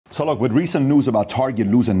So look, with recent news about Target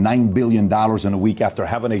losing $9 billion in a week after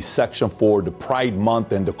having a section for the Pride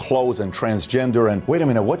Month and the clothes and transgender, and wait a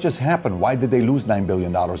minute, what just happened? Why did they lose $9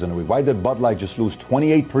 billion in a week? Why did Bud Light just lose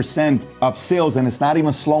 28% of sales and it's not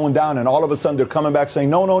even slowing down? And all of a sudden they're coming back saying,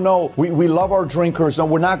 no, we love our drinkers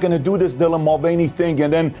and we're not going to do this Dylan Mulvaney thing.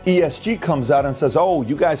 And then ESG comes out and says, oh,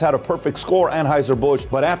 you guys had a perfect score, Anheuser-Busch,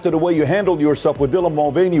 but after the way you handled yourself with Dylan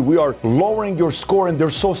Mulvaney, we are lowering your score, and they're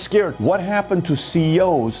so scared. What happened to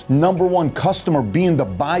CEOs? Number one customer being the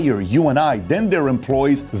buyer, you and I, then their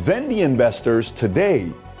employees, then the investors.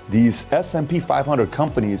 Today, these S&P 500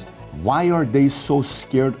 companies, why are they so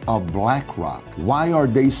scared of BlackRock? Why are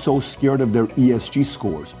they so scared of their ESG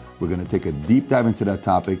scores? We're going to take a deep dive into that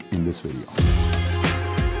topic in this video.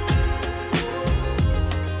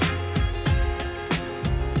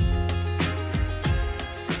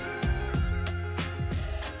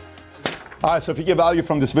 All right, so if you get value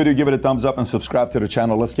from this video, give it a thumbs up and subscribe to the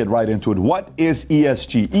channel. Let's get right into it. What is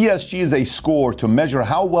ESG? ESG is a score to measure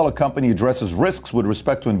how well a company addresses risks with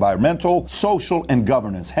respect to environmental, social, and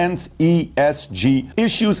governance. Hence, ESG.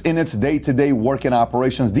 Issues in its day-to-day work and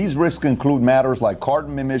operations. These risks include matters like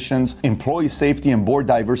carbon emissions, employee safety, and board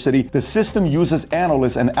diversity. The system uses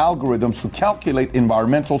analysts and algorithms to calculate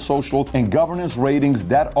environmental, social, and governance ratings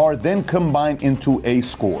that are then combined into a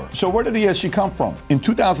score. So where did ESG come from? In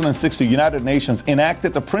 2006, the United Nations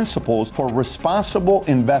enacted the Principles for Responsible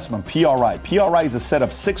Investment, PRI. PRI is a set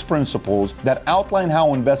of 6 principles that outline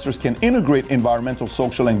how investors can integrate environmental,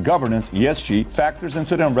 social, and governance, ESG, factors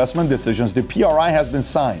into their investment decisions. The PRI has been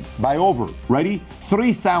signed by over, ready,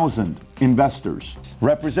 3,000 investors,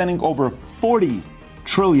 representing over $40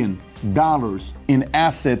 trillion in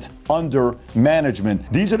asset under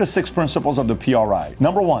management. These are the 6 principles of the PRI.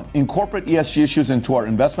 Number 1, incorporate ESG issues into our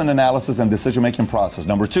investment analysis and decision-making process.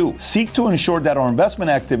 Number 2, seek to ensure that our investment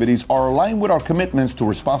activities are aligned with our commitments to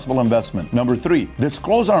responsible investment. Number 3,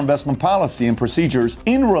 disclose our investment policy and procedures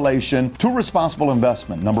in relation to responsible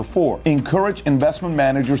investment. Number 4, encourage investment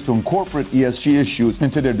managers to incorporate ESG issues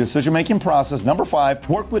into their decision-making process. Number 5,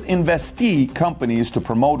 work with investee companies to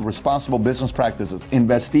promote responsible business practices.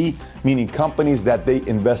 Investee meaning companies that they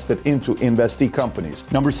invested into, investee companies.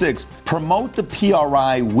 Number 6, promote the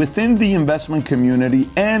PRI within the investment community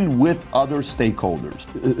and with other stakeholders.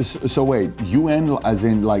 So wait, UN as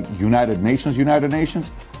in like United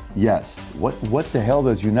Nations? Yes. What the hell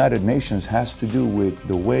does United Nations has to do with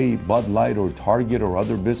the way Bud Light or Target or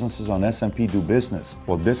other businesses on S&P do business?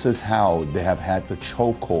 Well, this is how they have had the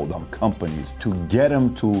chokehold on companies to get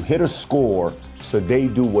them to hit a score so they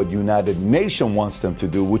do what United Nations wants them to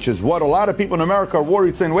do, which is what a lot of people in America are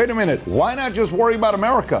worried, saying, wait a minute, why not just worry about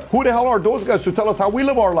America? Who the hell are those guys to tell us how we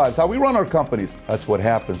live our lives, how we run our companies? That's what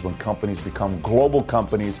happens when companies become global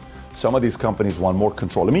companies. Some of these companies want more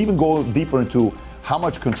control. Let me even go deeper into how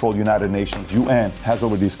much control United Nations, UN, has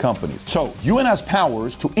over these companies. So, UN has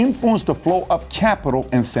powers to influence the flow of capital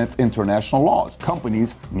and set international laws.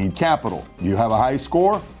 Companies need capital. You have a high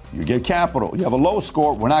score, you get capital. You have a low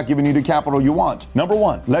score, we're not giving you the capital you want. Number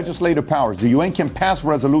 1, legislative powers. The UN can pass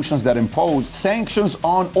resolutions that impose sanctions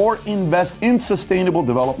on or invest in sustainable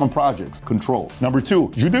development projects. Control. Number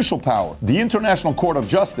 2, judicial power. The International Court of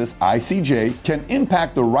Justice, ICJ, can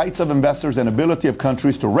impact the rights of investors and ability of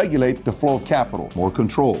countries to regulate the flow of capital. More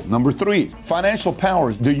control. Number 3, financial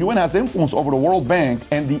powers. The UN has influence over the World Bank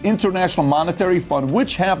and the International Monetary Fund,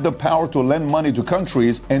 which have the power to lend money to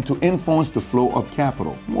countries and to influence the flow of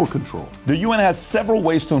capital. More control. The UN has several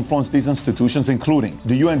ways to influence these institutions, including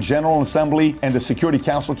the UN General Assembly and the Security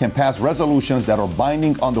Council can pass resolutions that are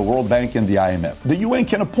binding on the World Bank and the IMF. The UN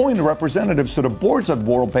can appoint representatives to the boards of the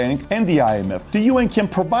World Bank and the IMF. The UN can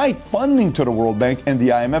provide funding to the World Bank and the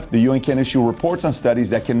IMF. The UN can issue reports and studies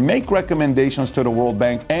that can make recommendations to the World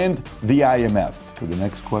Bank and the IMF. So the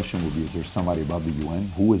next question would be, is there somebody above the UN?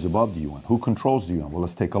 Who is above the UN? Who controls the UN? Well,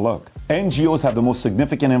 let's take a look. NGOs have the most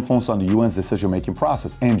significant influence on the UN's decision-making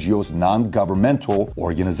process. NGOs, non-governmental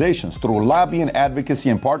organizations. Through lobbying,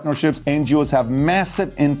 advocacy, and partnerships, NGOs have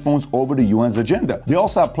massive influence over the UN's agenda. They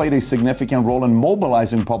also have played a significant role in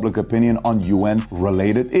mobilizing public opinion on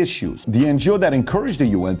UN-related issues. The NGO that encouraged the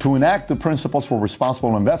UN to enact the Principles for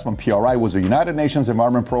Responsible Investment, PRI, was the United Nations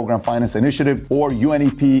Environment Program Finance Initiative, or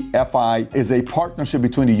UNEP-FI, is a partnership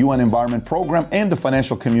between the UN Environment Program and the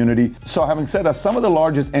financial community. So having said that, some of the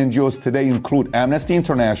largest NGOs today include Amnesty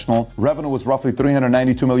International. Revenue was roughly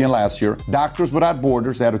 $392 million last year. Doctors Without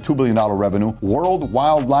Borders, they had a $2 billion revenue. World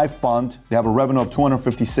Wildlife Fund, they have a revenue of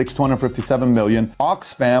 $257 million.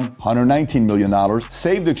 Oxfam, $119 million.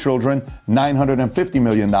 Save the Children, $950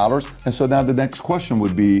 million. And so now the next question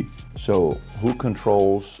would be, so who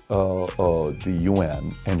controls the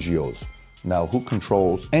UN NGOs? Now, who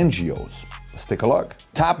controls NGOs? Let's take a look.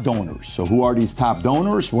 Top donors. So who are these top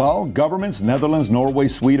donors? Well, governments, Netherlands, Norway,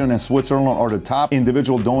 Sweden, and Switzerland are the top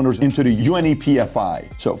individual donors into the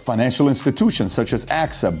UNEPFI. So financial institutions such as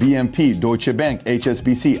AXA, BNP, Deutsche Bank,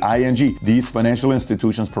 HSBC, ING. These financial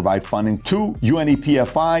institutions provide funding to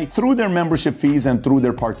UNEPFI through their membership fees and through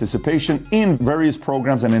their participation in various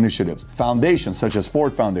programs and initiatives. Foundations such as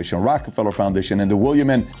Ford Foundation, Rockefeller Foundation, and the William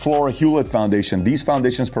and Flora Hewlett Foundation. These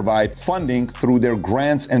foundations provide funding through their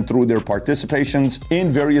grants and through their participations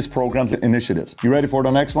in various programs and initiatives. You ready for the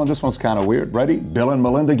next one? This one's kind of weird. Ready? Bill and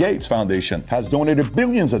Melinda Gates Foundation has donated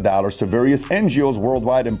billions of dollars to various NGOs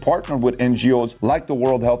worldwide and partnered with NGOs like the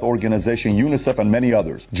World Health Organization, UNICEF, and many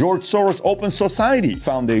others. George Soros Open Society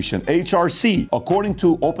Foundation, HRC. According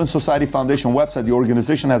to Open Society Foundation website, the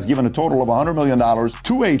organization has given a total of $100 million to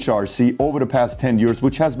HRC over the past 10 years,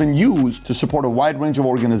 which has been used to support a wide range of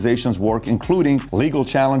organizations' work, including legal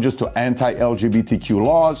challenges to anti-LGBTQ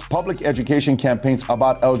laws, public education campaigns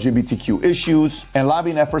about LGBTQ issues, and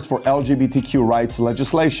lobbying efforts for LGBTQ rights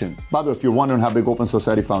legislation. By the way, if you're wondering how big Open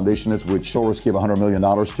Society Foundation is, which Soros gave $100 million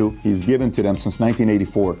to, he's given to them since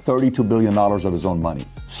 1984 $32 billion of his own money.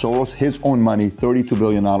 Soros, his own money, $32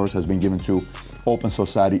 billion has been given to Open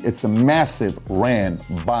Society. It's a massive ran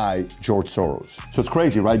by George Soros. So it's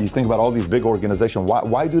crazy, right? You think about all these big organizations.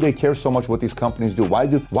 Why do they care so much what these companies do? Why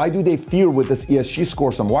do they fear with this ESG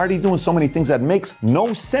score some? Why are they doing so many things that makes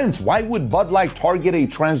no sense? Why would Bud Light target a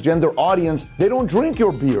transgender audience? They don't drink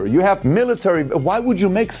your beer. You have military. Why would you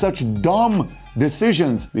make such dumb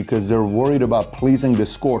decisions? Because they're worried about pleasing the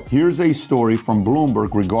score. Here's a story from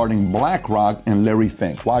Bloomberg regarding BlackRock and Larry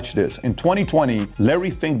Fink. Watch this. In 2020,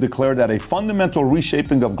 Larry Fink declared that a fundamental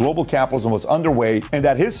reshaping of global capitalism was underway and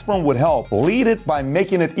that his firm would help lead it by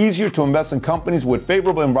making it easier to invest in companies with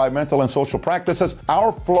favorable environmental and social practices.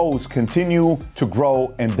 Our flows continue to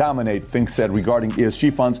grow and dominate, Fink said regarding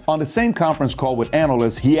ESG funds. On the same conference call with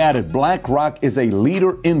analysts, he added, BlackRock is a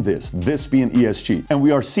leader in this being ESG. And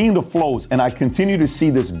we are seeing the flows, and I continue to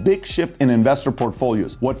see this big shift in investor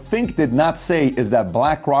portfolios. What Fink did not say is that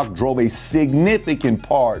BlackRock drove a significant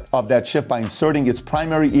part of that shift by inserting its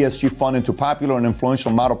primary ESG fund into popular and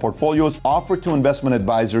influential model portfolios offered to investment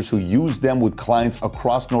advisors who use them with clients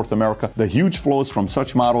across North America. The huge flows from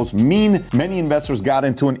such models mean many investors got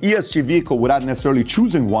into an ESG vehicle without necessarily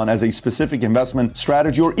choosing one as a specific investment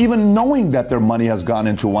strategy or even knowing that their money has gone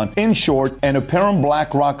into one. In short, an apparent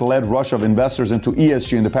BlackRock-led rush of investors into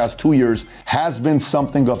ESG in the past 2 years has been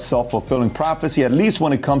something of self-fulfilling prophecy, at least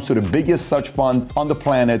when it comes to the biggest such fund on the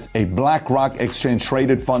planet, a BlackRock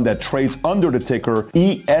exchange-traded fund that trades under the ticker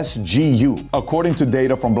ESGU, according to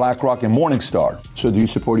data from BlackRock and Morningstar. So do you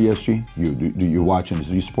support ESG? You're watching this.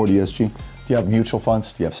 Do you support ESG? Do you have mutual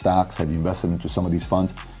funds? Do you have stocks? Have you invested into some of these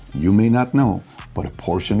funds? You may not know, but a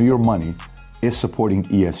portion of your money is supporting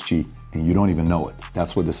ESG, and you don't even know it.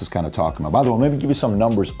 That's what this is kind of talking about. By the way, let me give you some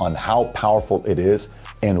numbers on how powerful it is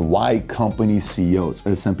and why company CEOs,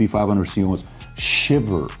 S&P 500 CEOs,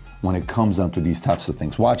 shiver when it comes down to these types of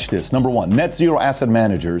things. Watch this. Number one, Net Zero Asset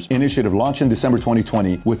Managers initiative launched in December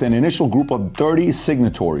 2020 with an initial group of 30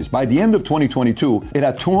 signatories. By the end of 2022, it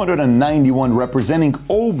had 291 representing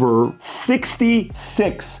over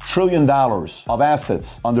 $66 trillion of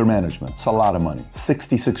assets under management. It's a lot of money.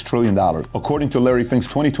 $66 trillion. According to Larry Fink's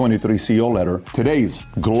 2023 CEO letter, today's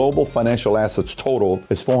global financial assets total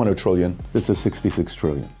is $400 trillion. This is $66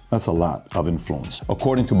 trillion. That's a lot of influence.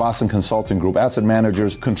 According to Boston Consulting Group, asset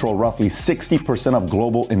managers control roughly 60% of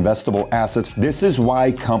global investable assets. This is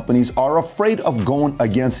why companies are afraid of going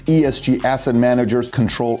against ESG. Asset managers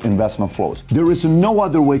control investment flows. There is no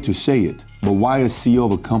other way to say it, but why a CEO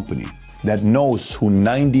of a company that knows who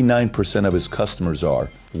 99% of his customers are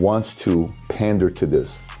wants to pander to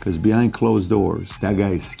this? Because behind closed doors, that guy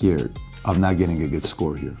is scared of not getting a good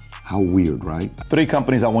score here. How weird, right? 3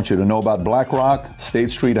 companies I want you to know about: BlackRock, State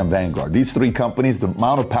Street, and Vanguard. These 3 companies, the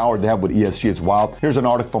amount of power they have with ESG, it's wild. Here's an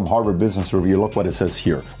article from Harvard Business Review. Look what it says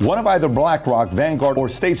here. One of either BlackRock, Vanguard, or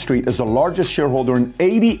State Street is the largest shareholder in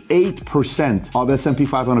 88% of S&P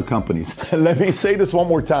 500 companies. Let me say this one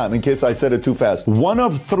more time in case I said it too fast. One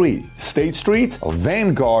of 3, State Street,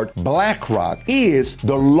 Vanguard, BlackRock, is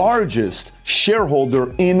the largest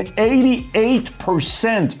shareholder in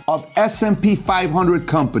 88% of S&P 500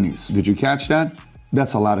 companies. Did you catch that?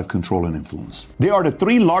 That's a lot of control and influence. They are the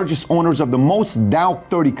 3 largest owners of the most Dow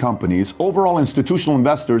 30 companies. Overall, institutional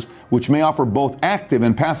investors, which may offer both active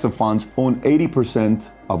and passive funds, own 80%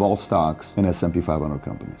 of all stocks in S&P 500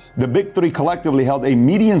 companies. The big three collectively held a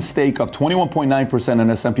median stake of 21.9% in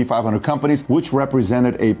S&P 500 companies, which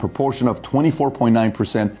represented a proportion of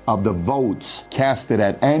 24.9% of the votes casted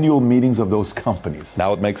at annual meetings of those companies.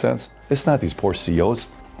 Now it makes sense? It's not these poor CEOs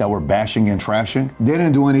that were bashing and trashing. They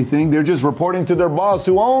didn't do anything. They're just reporting to their boss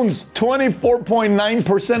who owns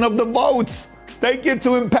 24.9% of the votes. They get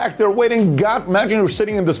to impact their weighting. God, imagine you're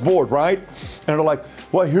sitting in this board, right? And they're like,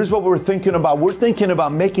 well, here's what we're thinking about. We're thinking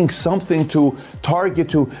about making something to target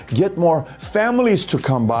to get more families to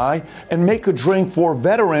come by and make a drink for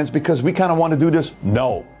veterans because we kind of want to do this.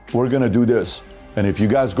 No, we're going to do this. And if you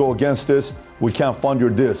guys go against this, we can't fund your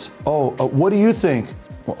this. What do you think?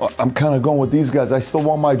 Well, I'm kind of going with these guys. I still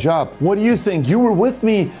want my job. What do you think? You were with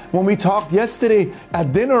me when we talked yesterday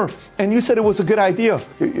at dinner, and you said it was a good idea.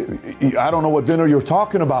 I don't know what dinner you're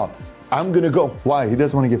talking about. I'm going to go. Why? He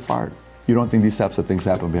doesn't want to get fired. You don't think these types of things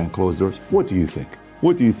happen behind closed doors? What do you think?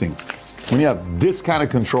 What do you think? When you have this kind of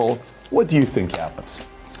control, what do you think happens?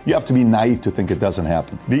 You have to be naive to think it doesn't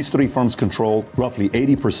happen. These three firms control roughly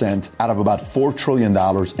 80% out of about $4 trillion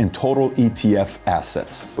in total ETF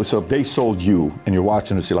assets. So if they sold you and you're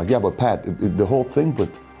watching this, you're like, yeah, but Pat, the whole thing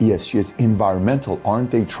with ESG is environmental. Aren't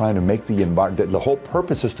they trying to make the environment? The whole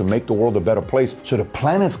purpose is to make the world a better place. So the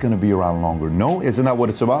planet's going to be around longer. No, isn't that what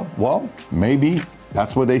it's about? Well, maybe.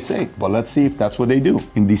 That's what they say, but let's see if that's what they do.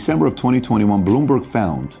 In December of 2021, Bloomberg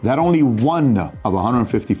found that only one of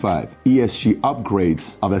 155 ESG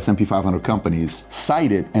upgrades of S&P 500 companies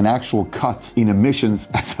cited an actual cut in emissions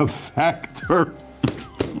as a factor.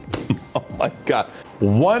 Oh my God.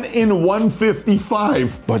 1 in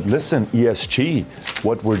 155. But listen, ESG,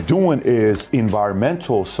 what we're doing is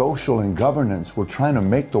environmental, social, and governance. We're trying to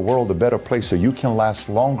make the world a better place so you can last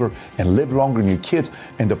longer and live longer than your kids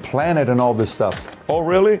and the planet and all this stuff. Oh,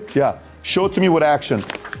 really? Yeah. Show it to me with action.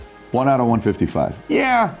 1 out of 155.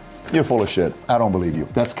 Yeah, you're full of shit. I don't believe you.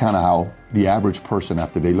 That's kind of how the average person,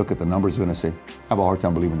 after they look at the numbers, is going to say, I have a hard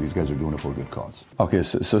time believing these guys are doing it for a good cause. Okay,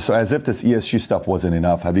 so as if this ESG stuff wasn't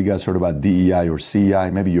enough, have you guys heard about DEI or CEI?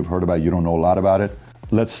 Maybe you've heard about it, you don't know a lot about it.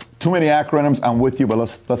 Too many acronyms, I'm with you, but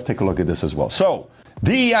let's take a look at this as well. So,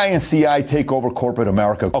 DEI and CEI take over corporate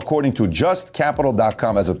America. According to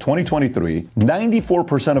justcapital.com, as of 2023,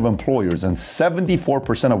 94% of employers and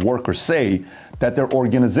 74% of workers say that their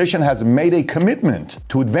organization has made a commitment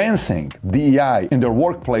to advancing DEI in their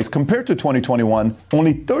workplace. Compared to 2021,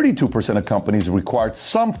 only 32% of companies required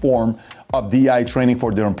some form of DEI training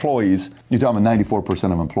for their employees. You're talking about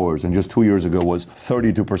 94% of employers, and just 2 years ago was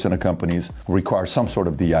 32% of companies require some sort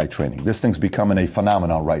of DEI training. This thing's becoming a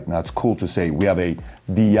phenomenon right now. It's cool to say we have a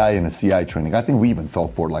DEI and a CI training. I think we even fell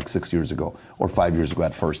for it like 6 years ago or 5 years ago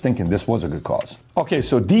at first, thinking this was a good cause. Okay,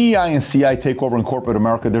 so DEI and CI take over in corporate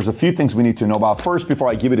America. There's a few things we need to know about. First, before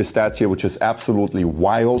I give you the stats here, which is absolutely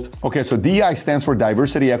wild. Okay, so DEI stands for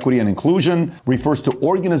diversity, equity, and inclusion, refers to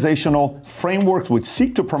organizational frameworks which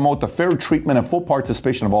seek to promote the fair treatment and full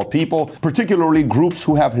participation of all people, particularly groups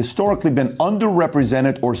who have historically been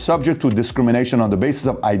underrepresented or subject to discrimination on the basis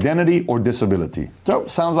of identity or disability. So,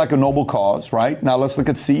 sounds like a noble cause, right? Now let's look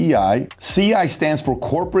at CEI. CEI stands for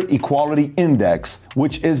Corporate Equality Index,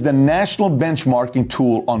 which is the national benchmarking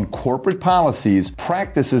tool on corporate policies,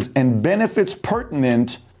 practices, and benefits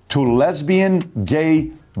pertinent to lesbian,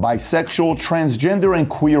 gay, bisexual, transgender, and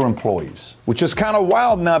queer employees. Which is kind of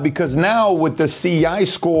wild now, because now with the CEI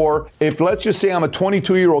score, if let's just say I'm a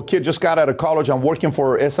 22-year-old kid, just got out of college, I'm working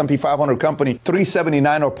for an S&P 500 company,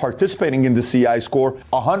 379 are participating in the CEI score,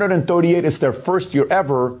 138 is their first year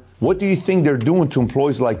ever. What do you think they're doing to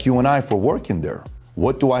employees like you and I for working there?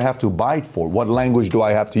 What do I have to bite for? What language do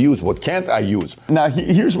I have to use? What can't I use? Now,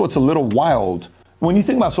 here's what's a little wild. When you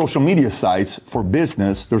think about social media sites for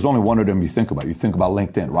business, there's only one of them you think about. You think about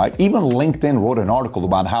LinkedIn, right? Even LinkedIn wrote an article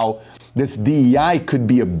about how this DEI could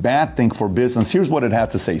be a bad thing for business. Here's what it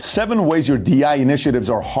had to say. 7 ways your DEI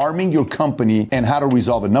initiatives are harming your company and how to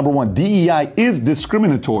resolve it. Number 1, DEI is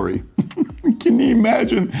discriminatory. Can you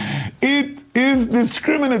imagine? It is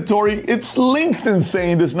discriminatory. It's LinkedIn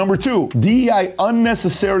saying this. Number 2, DEI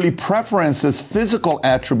unnecessarily preferences physical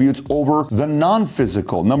attributes over the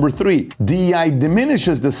non-physical. Number 3, DEI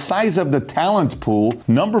diminishes the size of the talent pool.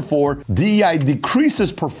 Number 4, DEI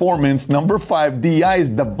decreases performance. Number 5, DEI is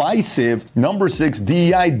divisive. Number 6,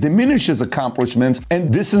 DEI diminishes accomplishments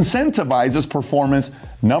and disincentivizes performance.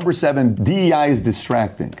 Number 7, DEI is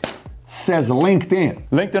distracting. Says LinkedIn.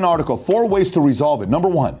 LinkedIn article, 4 ways to resolve it. Number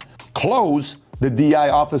 1, close the DI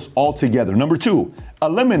office altogether. Number 2,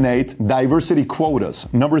 eliminate diversity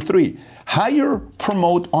quotas. Number 3, hire,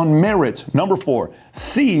 promote on merit. Number 4,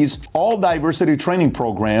 cease all diversity training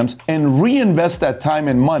programs and reinvest that time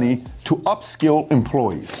and money to upskill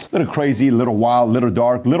employees. Little crazy, little wild, little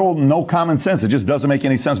dark, little no common sense. It just doesn't make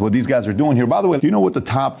any sense what these guys are doing here. By the way, do you know what the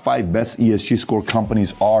top 5 best ESG score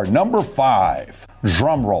companies are? Number 5,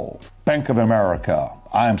 drum roll, Bank of America.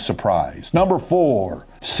 I am surprised. Number 4,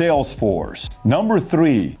 Salesforce. Number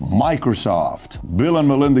 3, Microsoft. Bill and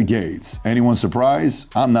Melinda Gates. Anyone surprised?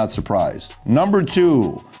 I'm not surprised. Number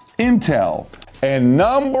 2, Intel. And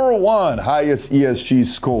number 1 highest ESG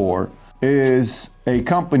score is a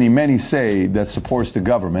company many say that supports the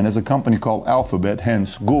government. Is a company called Alphabet,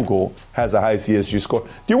 hence Google has the highest ESG score. Do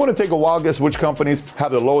you want to take a wild guess which companies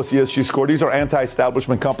have the lowest ESG score? These are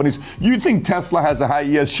anti-establishment companies. You think Tesla has a high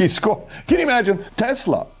ESG score? Can you imagine?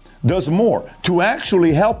 Tesla does more to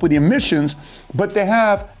actually help with emissions, but they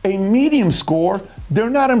have a medium score.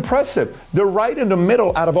 They're not impressive. They're right in the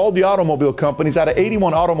middle out of all the automobile companies. Out of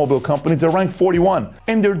 81 automobile companies, they're ranked 41.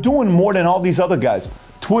 And they're doing more than all these other guys.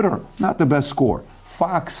 Twitter, not the best score.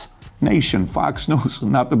 Fox Nation, Fox News,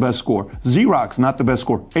 not the best score. Xerox, not the best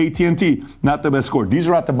score. AT&T, not the best score. These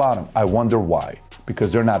are at the bottom. I wonder why.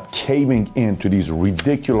 Because they're not caving into these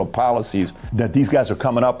ridiculous policies that these guys are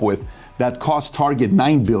coming up with that cost Target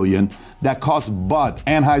 $9 billion, that cost Bud,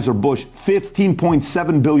 Anheuser-Busch,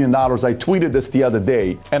 $15.7 billion. I tweeted this the other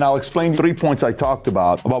day, and I'll explain 3 points I talked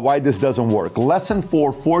about why this doesn't work. Lesson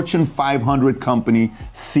for Fortune 500 company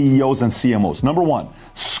CEOs and CMOs. Number 1,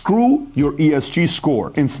 screw your ESG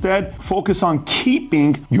score. Instead, focus on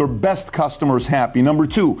keeping your best customers happy. Number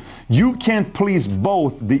 2, you can't please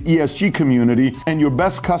both the ESG community and your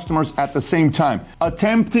best customers at the same time.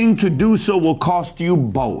 Attempting to do so will cost you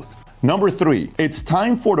both. Number 3, it's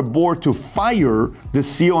time for the board to fire the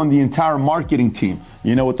CEO and the entire marketing team.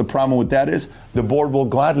 You know what the problem with that is? The board will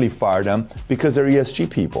gladly fire them because they're ESG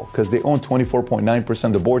people, because they own 24.9%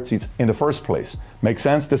 of the board seats in the first place. Make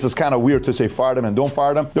sense? This is kind of weird to say fire them and don't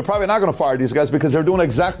fire them. They're probably not going to fire these guys because they're doing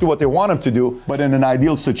exactly what they want them to do, but in an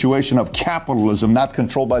ideal situation of capitalism, not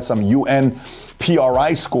controlled by some UN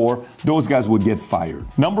PRI score, those guys would get fired.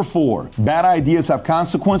 Number 4, bad ideas have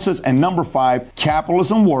consequences. And number 5,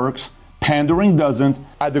 capitalism works, pandering doesn't.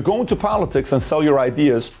 Either go into politics and sell your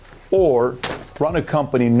ideas or run a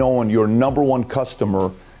company knowing your number 1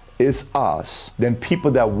 customer is us, then people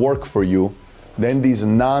that work for you, then these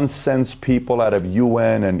nonsense people out of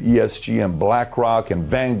UN and ESG and BlackRock and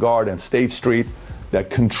Vanguard and State Street that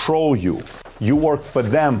control you. You work for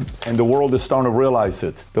them, and the world is starting to realize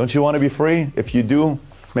it. Don't you want to be free? If you do,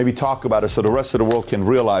 maybe talk about it so the rest of the world can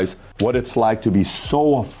realize what it's like to be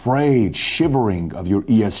so afraid, shivering of your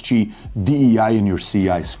ESG, DEI, and your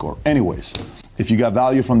CI score. Anyways, if you got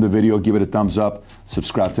value from the video, give it a thumbs up,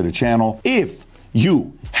 subscribe to the channel. If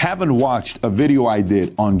you haven't watched a video I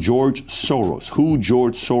did on George Soros, who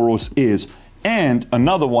George Soros is, and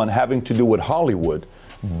another one having to do with Hollywood,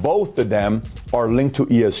 both of them are linked to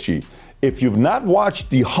ESG. If you've not watched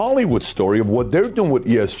the Hollywood story of what they're doing with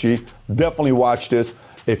ESG, definitely watch this.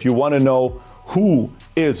 If you want to know who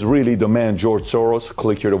is really the man George Soros,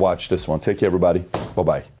 click here to watch this one. Take care, everybody.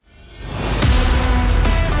 Bye-bye.